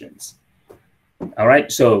questions. All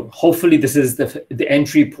right, so hopefully this is the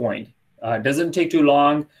entry point. Doesn't take too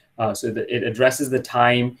long, so that it addresses the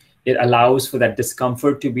time. It allows for that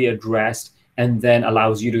discomfort to be addressed, and then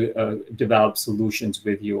allows you to develop solutions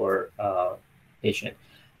with your patient.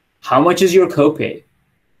 How much is your copay?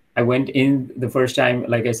 I went in the first time,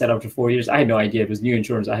 like I said, after 4 years, I had no idea. It was new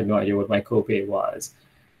insurance. I had no idea what my copay was.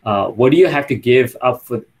 What do you have to give up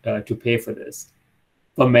for to pay for this?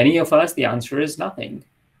 For many of us, the answer is nothing.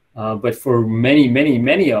 But for many, many,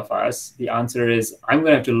 many of us, the answer is I'm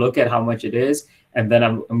going to have to look at how much it is, and then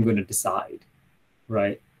I'm going to decide,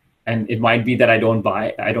 right? And it might be that I don't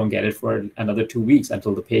get it for another 2 weeks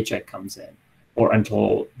until the paycheck comes in, or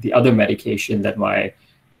until the other medication that my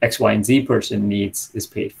X, Y, and Z person needs is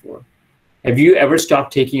paid for. Have you ever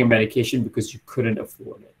stopped taking a medication because you couldn't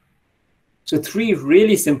afford it? So 3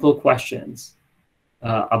 really simple questions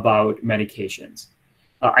about medications.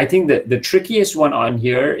 I think that the trickiest one on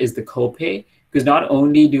here is the copay, because not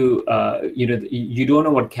only do you don't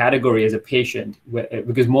know what category as a patient,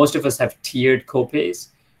 because most of us have tiered copays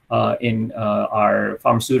in our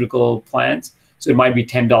pharmaceutical plans. So it might be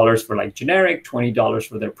 $10 for like generic, $20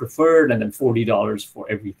 for their preferred, and then $40 for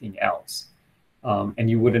everything else. And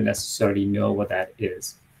you wouldn't necessarily know what that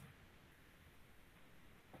is.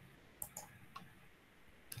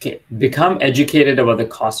 Okay, become educated about the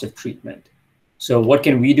cost of treatment. So what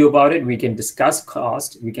can we do about it? We can discuss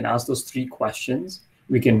cost. We can ask those 3 questions.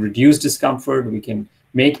 We can reduce discomfort. We can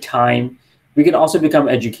make time. We can also become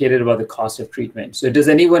educated about the cost of treatment. So does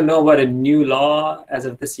anyone know about a new law as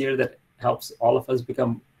of this year that helps all of us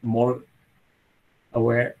become more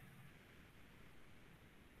aware?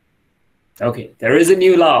 Okay, there is a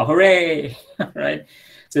new law. Hooray! Right?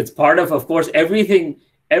 So it's part of course, everything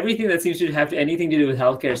that seems to have anything to do with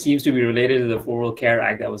healthcare seems to be related to the Affordable Care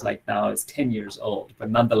Act that was like now it's 10 years old, but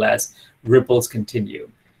nonetheless, ripples continue.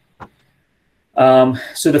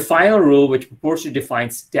 So the final rule, which purports to define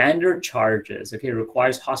standard charges, okay,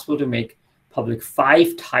 requires hospital to make public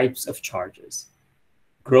 5 types of charges.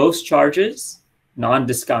 Gross charges,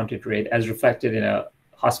 non-discounted rate, as reflected in a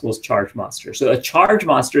hospital's charge master. So a charge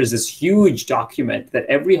master is this huge document that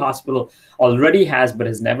every hospital already has but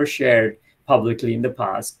has never shared publicly in the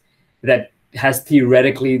past, that has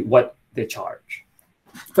theoretically what they charge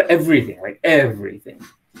for everything, like everything.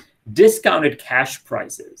 Discounted cash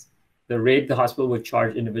prices, the rate the hospital would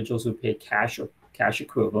charge individuals who pay cash or cash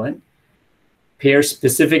equivalent,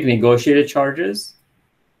 payer-specific negotiated charges,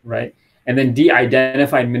 right? And then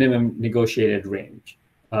de-identified minimum negotiated range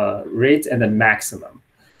rates, and then maximum.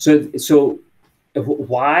 So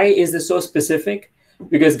why is this so specific?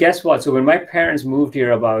 Because guess what? So when my parents moved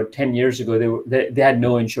here about 10 years ago, they had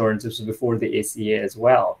no insurance. This was before the ACA as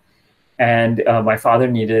well. And my father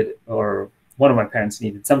needed, or one of my parents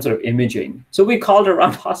needed, some sort of imaging. So we called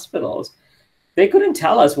around hospitals. They couldn't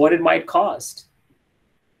tell us what it might cost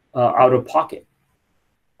out of pocket.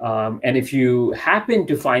 And if you happen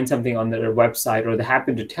to find something on their website, or they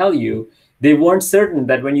happen to tell you, they weren't certain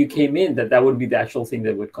that when you came in that would be the actual thing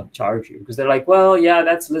that would charge you. Because they're like, well, yeah,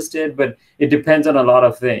 that's listed, but it depends on a lot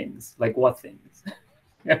of things. Like what things?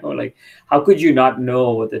 Like how could you not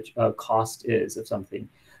know what the cost is of something?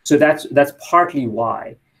 So that's partly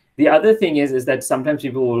why. The other thing is that sometimes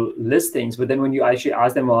people will list things, but then when you actually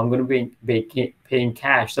ask them, well, I'm going to be paying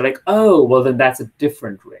cash, they're like, oh, well, then that's a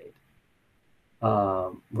different rate,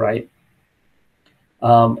 right?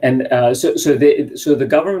 So the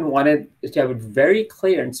government wanted to have it very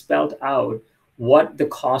clear and spelled out what the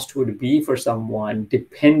cost would be for someone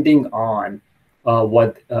depending on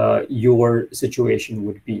what your situation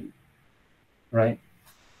would be, right?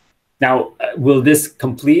 Now, will this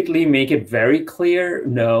completely make it very clear?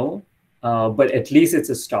 No, but at least it's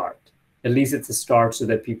a start. At least it's a start so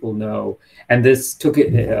that people know. And this took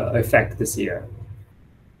effect this year.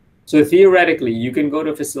 So theoretically, you can go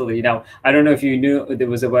to a facility. Now, I don't know if you knew, there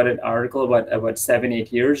was about an article about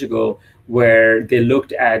 7-8 years ago where they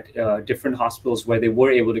looked at different hospitals where they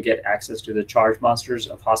were able to get access to the charge masters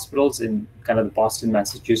of hospitals in kind of the Boston,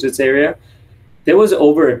 Massachusetts area. There was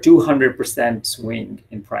over a 200% swing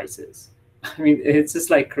in prices. I mean, it's just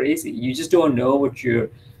like crazy. You just don't know what you're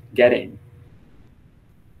getting.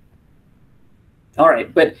 All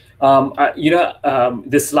right, but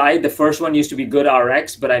this slide, the first one used to be Good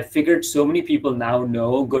RX, but I figured so many people now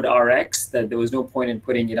know Good RX that there was no point in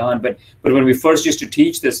putting it on. But when we first used to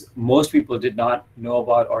teach this, most people did not know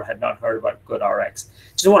about or had not heard about Good RX.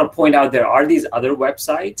 Just want to point out there are these other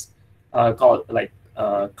websites called like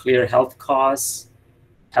Clear Health Costs,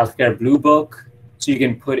 Healthcare Blue Book. So you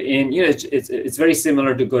can put in, it's very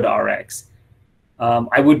similar to Good RX.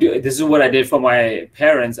 This is what I did for my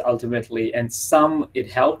parents ultimately, and some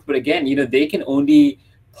it helped, but again, they can only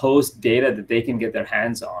post data that they can get their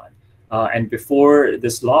hands on. And before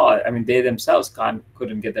this law, I mean, they themselves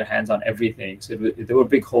couldn't get their hands on everything. So there were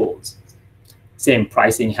big holes. Same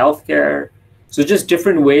pricing healthcare. So just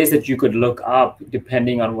different ways that you could look up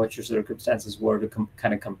depending on what your circumstances were to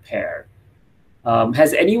kind of compare.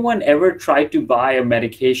 Has anyone ever tried to buy a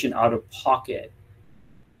medication out of pocket?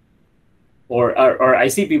 Or I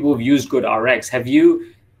see people who've used Good RX. Have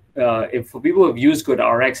you, for people who've used Good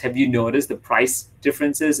RX, have you noticed the price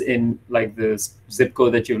differences in like the zip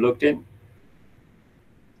code that you've looked in?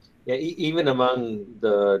 Yeah, even among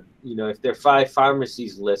the, if there are 5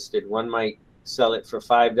 pharmacies listed, one might sell it for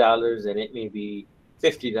 $5 and it may be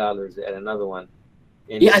 $50 at another one.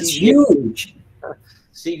 And yeah, it's huge.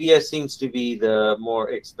 CVS seems to be the more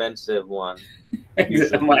expensive one.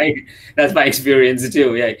 That's my experience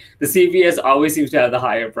too. Yeah, the CVS always seems to have the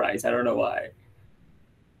higher price. I don't know why.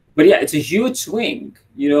 But yeah, it's a huge swing,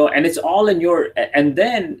 and it's all in your, and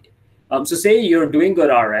then, so say you're doing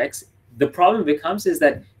Good RX, the problem becomes is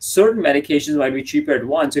that certain medications might be cheaper at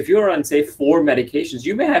once. If you're on, say, 4 medications,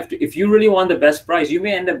 you may have to, if you really want the best price, you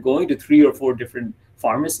may end up going to 3 or 4 different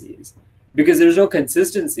pharmacies because there's no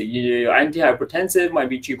consistency. Your antihypertensive might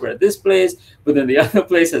be cheaper at this place, but then the other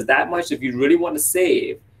place has that much. If you really want to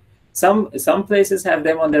save, some places have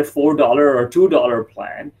them on their $4 or $2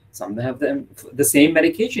 plan. Some have them the same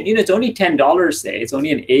medication. It's only $10, say. It's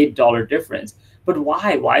only an $8 difference. But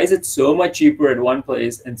why? Why is it so much cheaper at one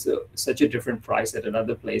place and such a different price at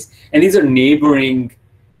another place? And these are neighboring,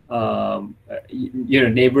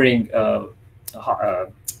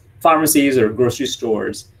 pharmacies or grocery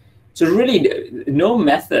stores. So really, no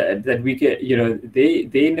method that we can,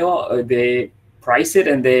 they price it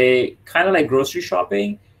and they kind of like grocery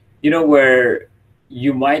shopping, where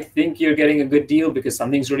you might think you're getting a good deal because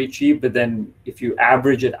something's really cheap, but then if you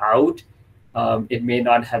average it out, it may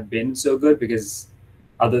not have been so good because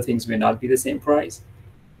other things may not be the same price.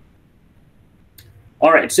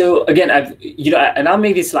 All right. So again, and I'll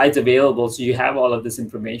make these slides available so you have all of this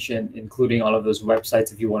information, including all of those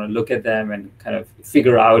websites if you want to look at them and kind of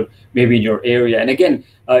figure out maybe in your area. And again,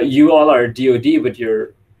 you all are DoD, but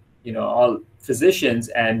you're, all physicians,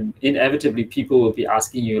 and inevitably people will be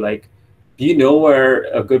asking you like, do you know where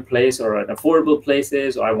a good place or an affordable place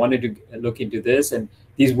is? Or I wanted to look into this, and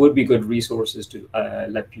these would be good resources to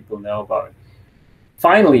let people know about.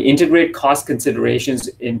 Finally, integrate cost considerations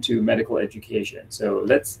into medical education. So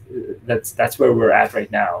that's where we're at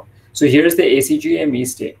right now. So here's the ACGME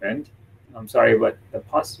statement. I'm sorry, but the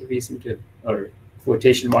apostrophes seem to, or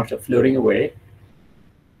quotation marks are floating away.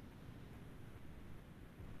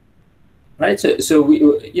 Right. So we,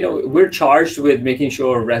 we're charged with making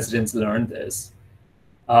sure residents learn this.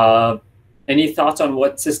 Any thoughts on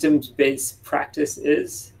what systems-based practice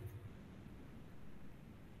is?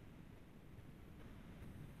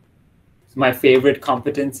 My favorite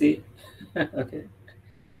competency. Okay.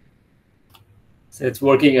 So it's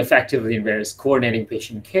working effectively in various coordinating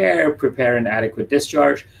patient care, prepare an adequate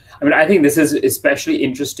discharge. I mean, I think this is especially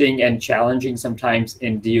interesting and challenging sometimes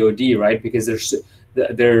in DoD, right? Because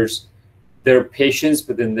there are patients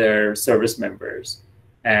within their service members,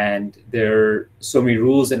 and there are so many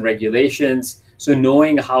rules and regulations. So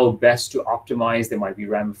knowing how best to optimize, there might be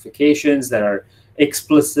ramifications that are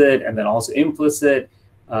explicit and then also implicit.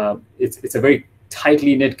 It's a very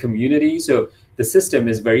tightly knit community, so the system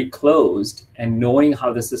is very closed, and knowing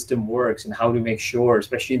how the system works and how to make sure,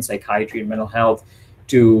 especially in psychiatry and mental health,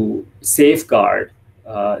 to safeguard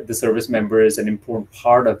the service member is an important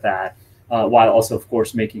part of that, while also, of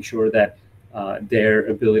course, making sure that their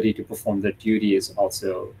ability to perform their duty is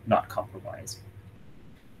also not compromised.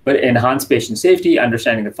 But enhance patient safety,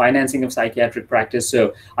 understanding the financing of psychiatric practice.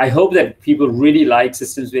 So I hope that people really like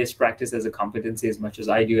systems-based practice as a competency as much as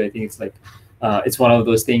I do. I think it's like, it's one of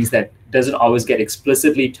those things that doesn't always get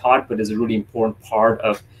explicitly taught, but is a really important part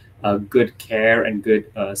of good care and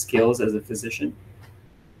good skills as a physician.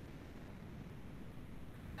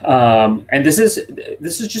 And this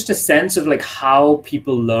is just a sense of like how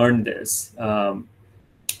people learn this.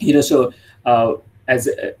 So as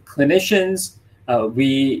clinicians,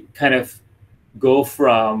 we kind of go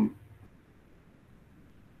from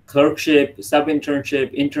clerkship,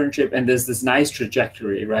 sub-internship, internship, and there's this nice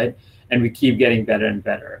trajectory, right? And we keep getting better and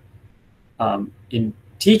better. In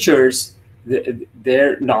teachers,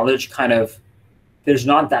 their knowledge there's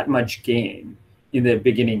not that much gain in the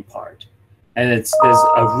beginning part. And there's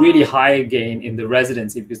a really high gain in the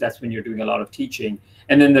residency, because that's when you're doing a lot of teaching.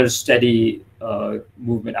 And then there's steady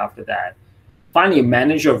movement after that. Finally,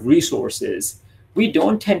 manager of resources. We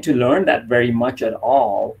don't tend to learn that very much at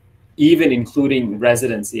all, even including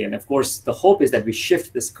residency. And of course, the hope is that we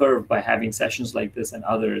shift this curve by having sessions like this and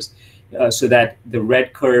others, so that the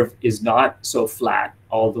red curve is not so flat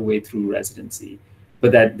all the way through residency,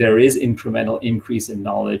 but that there is incremental increase in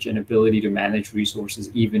knowledge and ability to manage resources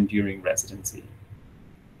even during residency.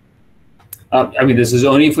 I mean, this is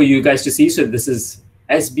only for you guys to see. So this is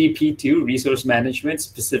SBP2, resource management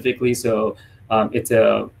specifically. So it's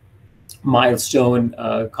a milestone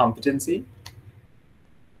competency.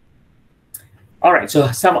 All right,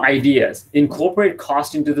 so some ideas. Incorporate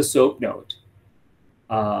cost into the SOAP note.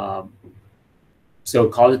 So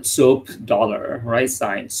call it SOAP dollar, right?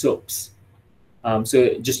 Sign, SOAPs.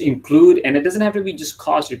 So just include, and it doesn't have to be just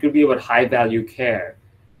cost. It could be about high-value care.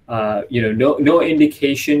 No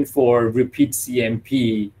indication for repeat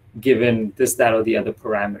CMP given this, that, or the other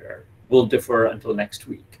parameter. We'll defer until next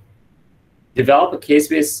week. Develop a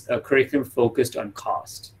case-based curriculum focused on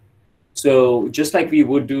cost. So just like we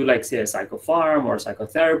would do, like, say, a psychopharm or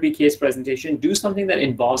psychotherapy case presentation, do something that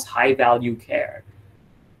involves high-value care.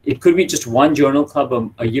 It could be just one journal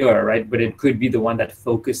club a year, right? But it could be the one that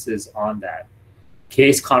focuses on that.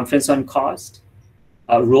 Case conference on cost.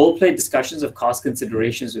 Role play discussions of cost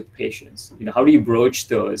considerations with patients. How do you broach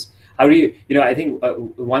those? How do you, I think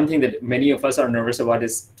one thing that many of us are nervous about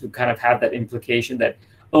is to kind of have that implication that,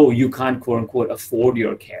 oh, you can't, quote unquote, afford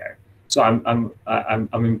your care. So I'm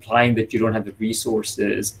implying that you don't have the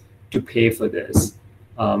resources to pay for this,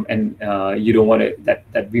 and you don't want to,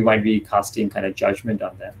 that we might be casting kind of judgment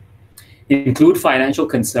on them. Include financial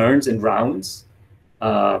concerns in rounds.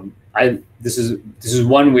 This is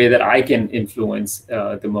one way that I can influence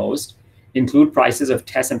the most. Include prices of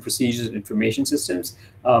tests and procedures and information systems.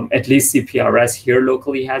 At least CPRS here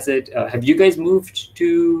locally has it. Have you guys moved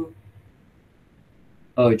to?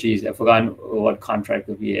 Oh, geez, I've forgotten what contract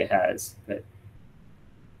the VA has. But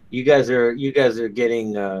you guys are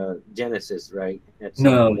getting Genesis, right?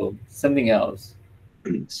 No, something else.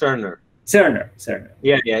 Cerner. Cerner.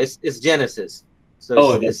 Yeah, it's Genesis.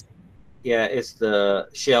 So Yeah, it's the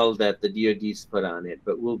shell that the DoD's put on it,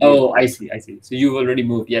 but we'll. Oh, I see. So you've already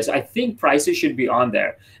moved. Yes, I think prices should be on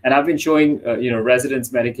there, and I've been showing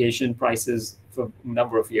residents' medication prices for a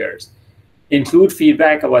number of years. Include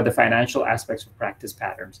feedback about the financial aspects of practice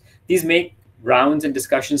patterns. These make rounds and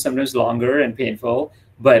discussions sometimes longer and painful,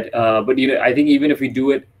 but I think even if we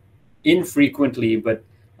do it infrequently, but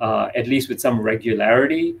at least with some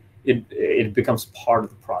regularity, it becomes part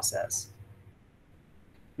of the process.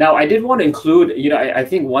 Now, I did want to include, I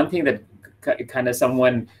think one thing that kind of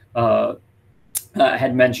someone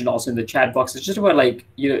had mentioned also in the chat box is just about like,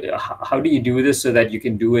 how do you do this so that you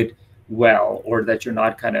can do it well, or that you're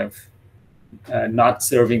not kind of not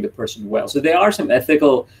serving the person well. So there are some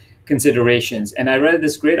ethical considerations. And I read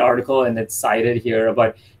this great article, and it's cited here,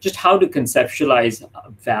 about just how to conceptualize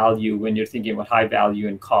value when you're thinking about high value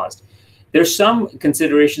and cost. There's some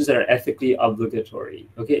considerations that are ethically obligatory.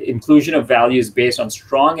 Okay, inclusion of value is based on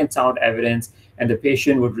strong and sound evidence, and the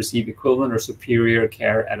patient would receive equivalent or superior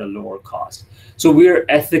care at a lower cost. So we're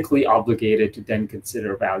ethically obligated to then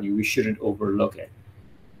consider value. We shouldn't overlook it.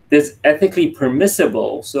 There's ethically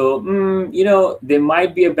permissible. So, there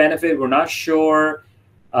might be a benefit. We're not sure.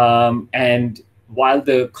 And while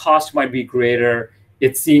the cost might be greater,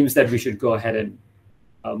 it seems that we should go ahead and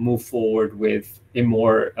move forward with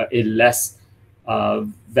a less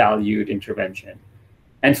valued intervention.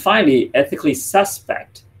 And finally, ethically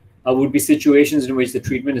suspect would be situations in which the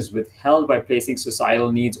treatment is withheld by placing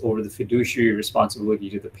societal needs over the fiduciary responsibility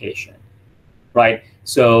to the patient, right?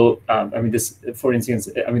 So, this, for instance,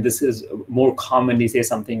 this is more commonly say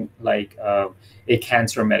something like a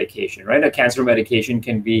cancer medication, right? A cancer medication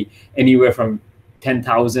can be anywhere from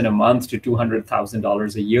 $10,000 a month to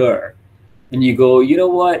 $200,000 a year. And you go, you know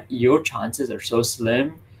what? Your chances are so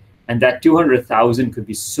slim, and that $200,000 could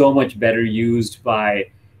be so much better used by,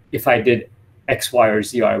 if I did X, Y, or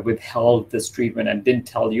Z, or I withheld this treatment and didn't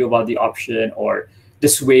tell you about the option or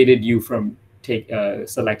dissuaded you from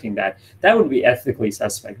selecting that. That would be ethically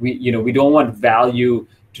suspect. We don't want value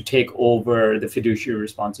to take over the fiduciary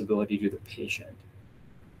responsibility to the patient.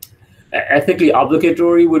 Ethically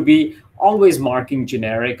obligatory would be always marking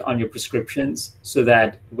generic on your prescriptions, so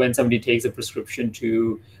that when somebody takes a prescription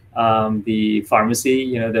to the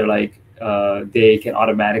pharmacy, they're like, they can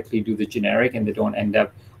automatically do the generic, and they don't end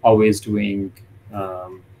up always doing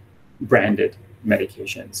branded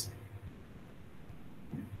medications.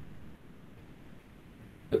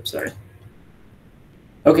 Oops, sorry.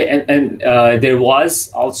 Okay, and there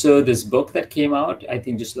was also this book that came out, I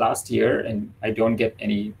think just last year, and I don't get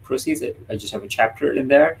any proceeds. I just have a chapter in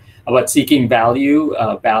there about seeking value,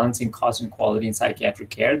 balancing cost and quality in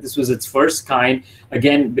psychiatric care. This was its first kind.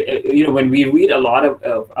 Again, when we read a lot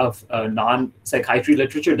of non-psychiatry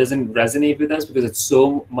literature, it doesn't resonate with us because it's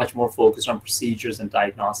so much more focused on procedures and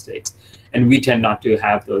diagnostics, and we tend not to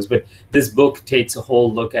have those. But this book takes a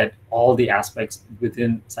whole look at all the aspects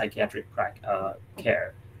within psychiatric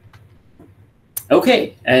care.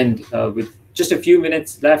 Okay, and with just a few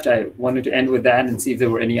minutes left, I wanted to end with that and see if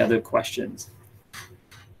there were any other questions.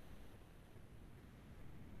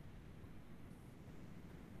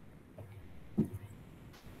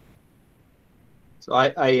 So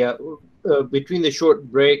I between the short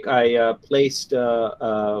break, I placed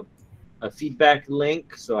a feedback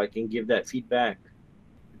link, so I can give that feedback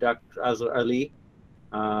to Dr. Asghar-Ali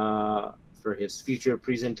for his future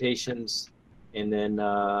presentations. And then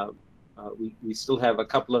we still have a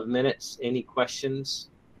couple of minutes. Any questions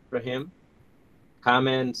for him?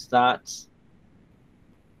 Comments, thoughts?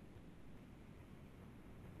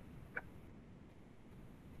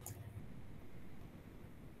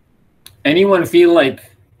 Anyone feel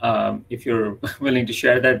like, if you're willing to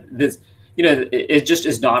share, that this, it just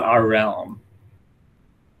is not our realm?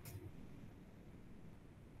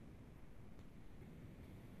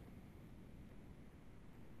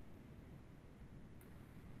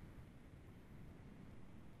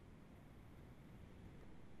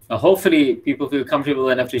 Hopefully people feel comfortable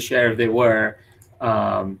enough to share if they were,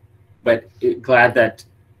 but glad that,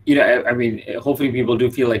 hopefully people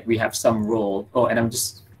do feel like we have some role. Oh, and I'm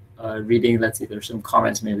just reading, let's see, there's some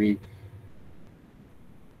comments maybe.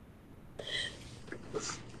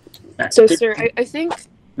 So, sir, I think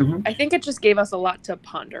it just gave us a lot to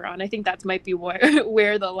ponder on. I think that might be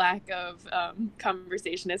where the lack of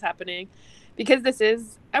conversation is happening, because this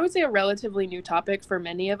is, I would say, a relatively new topic for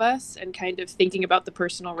many of us, and kind of thinking about the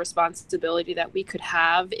personal responsibility that we could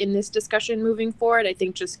have in this discussion moving forward, I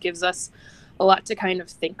think just gives us a lot to kind of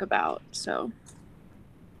think about. So,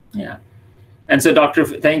 yeah. And so, Doctor,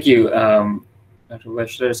 thank you, Dr.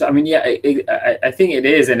 Wechsler. So, I think it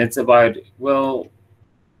is, and it's about, well,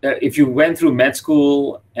 if you went through med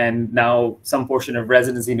school and now some portion of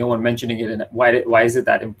residency, no one mentioning it, and why is it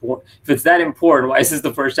that important? If it's that important, why is this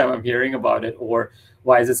the first time I'm hearing about it? Or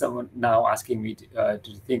why is it someone now asking me to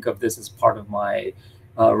think of this as part of my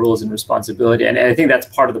roles and responsibility? And I think that's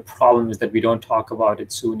part of the problem, is that we don't talk about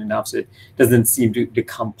it soon enough, so it doesn't seem to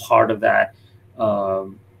become part of that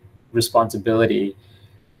responsibility.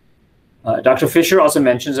 Dr. Fisher also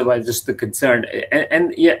mentions about just the concern,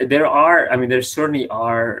 and yeah, there certainly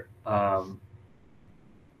are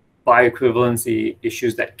bioequivalency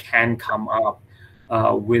issues that can come up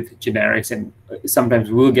with generics, and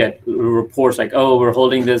sometimes we'll get reports like, oh, we're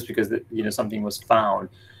holding this because something was found.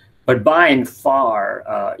 But by and far,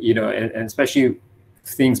 and especially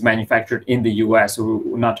things manufactured in the U.S., so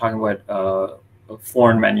we're not talking about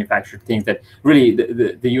foreign manufactured things, that really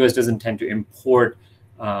the U.S. doesn't tend to import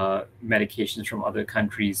medications from other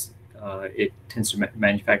countries. It tends to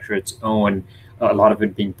manufacture its own, a lot of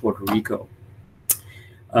it being Puerto Rico.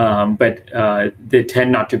 But they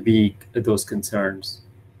tend not to be those concerns.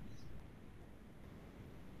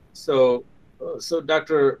 So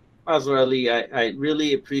Dr. Asghar-Ali, I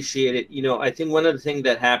really appreciate it. I think one of the things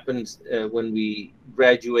that happens when we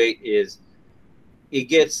graduate is it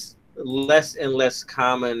gets less and less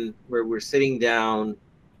common where we're sitting down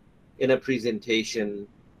in a presentation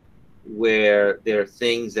where there are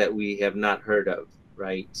things that we have not heard of,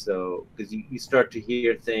 right? So because you start to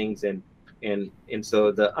hear things, and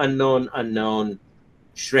so the unknown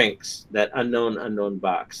shrinks, that unknown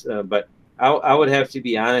box. But I would have to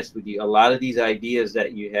be honest with you, a lot of these ideas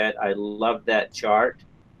that you had, I love that chart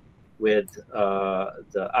with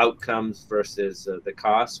the outcomes versus the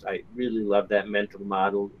cost. I really love that mental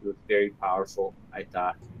model. It was very powerful, I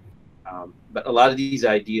thought. But a lot of these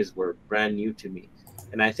ideas were brand new to me.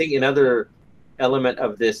 And I think another element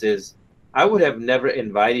of this is I would have never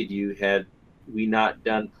invited you had we not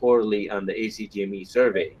done poorly on the ACGME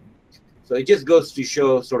survey. So it just goes to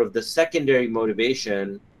show sort of the secondary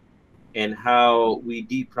motivation and how we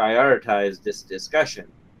deprioritize this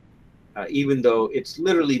discussion, even though it's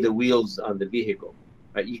literally the wheels on the vehicle.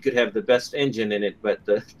 Right? You could have the best engine in it, but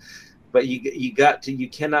you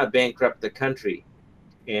cannot bankrupt the country.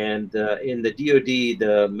 And in the DoD,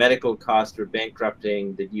 the medical costs are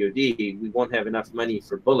bankrupting the DoD. We won't have enough money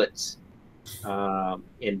for bullets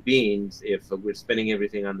and beans if we're spending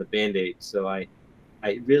everything on the Band-Aid. So I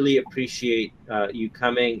really appreciate you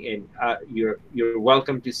coming, and you're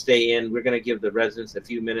welcome to stay in. We're going to give the residents a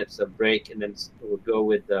few minutes of break, and then we'll go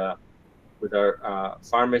with our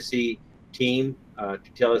pharmacy team to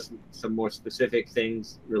tell us some more specific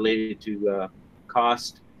things related to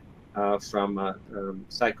cost from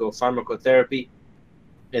psychopharmacotherapy.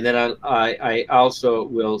 And then I also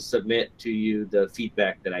will submit to you the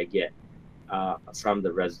feedback that I get from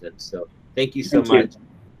the residents. So thank you so much.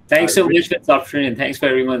 Thanks so much for this opportunity, and thanks for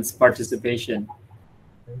everyone's participation.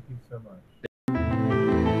 Thank you so much.